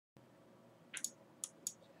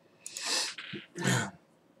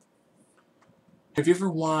Have you ever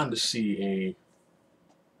wanted to see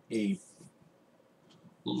a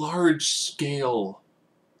large-scale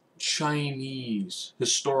Chinese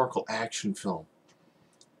historical action film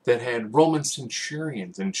that had Roman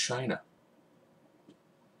centurions in China,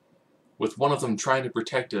 with one of them trying to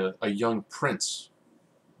protect a young prince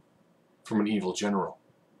from an evil general?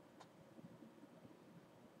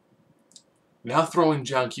 Now throw in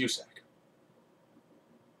John Cusack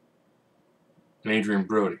and Adrien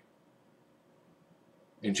Brody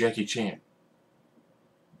and Jackie Chan.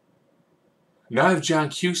 Now have John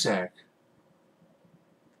Cusack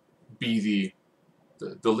be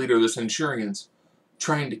the leader of the Centurions,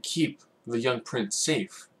 trying to keep the young prince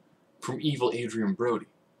safe from evil Adrien Brody,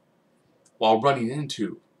 while running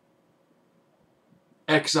into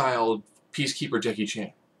exiled peacekeeper Jackie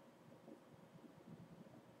Chan.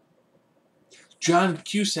 John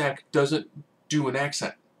Cusack doesn't do an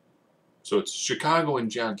accent, so it's Chicago and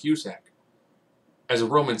John Cusack as a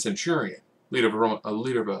Roman centurion, leader of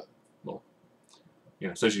a well,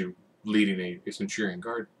 essentially leading a centurion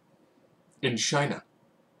guard in China,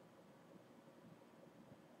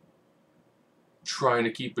 trying to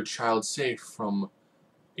keep a child safe from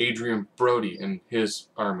Adrien Brody and his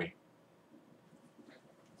army.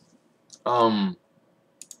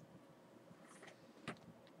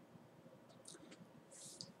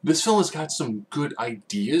 This film has got some good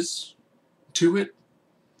ideas to it.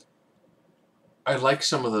 I like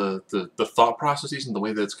some of the thought processes and the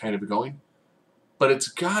way that it's kind of going, but it's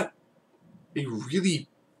got a really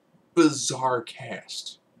bizarre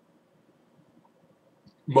cast.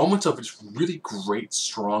 Moments of just really great,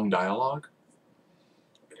 strong dialogue,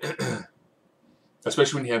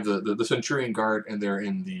 especially when you have the Centurion Guard and they're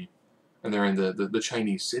in the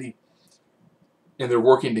Chinese city, and they're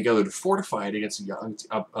working together to fortify it against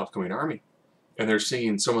the upcoming army, and they're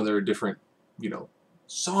singing some of their different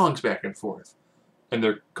songs back and forth, and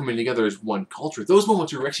they're coming together as one culture. Those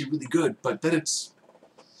moments are actually really good, but then it's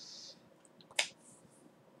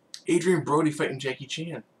Adrien Brody fighting Jackie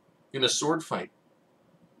Chan in a sword fight.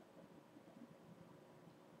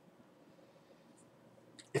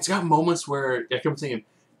 It's got moments where I kept thinking,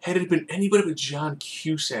 had it been anybody but John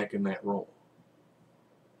Cusack in that role,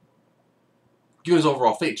 given his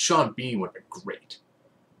overall fate, Sean Bean would have been great.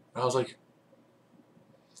 I was like,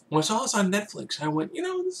 when I saw this on Netflix, I went,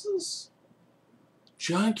 this is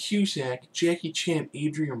John Cusack, Jackie Chan,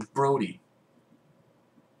 Adrien Brody.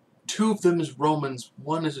 Two of them as Romans,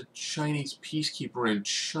 one is a Chinese peacekeeper in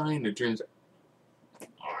China. Turns out,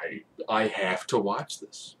 I have to watch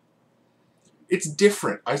this. It's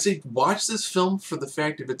different. I say watch this film for the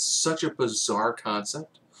fact of it's such a bizarre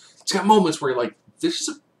concept. It's got moments where you're like, this is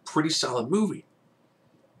a pretty solid movie.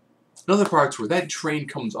 And other parts where that train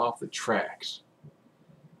comes off the tracks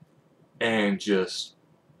and just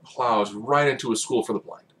plows right into a school for the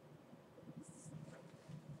blind.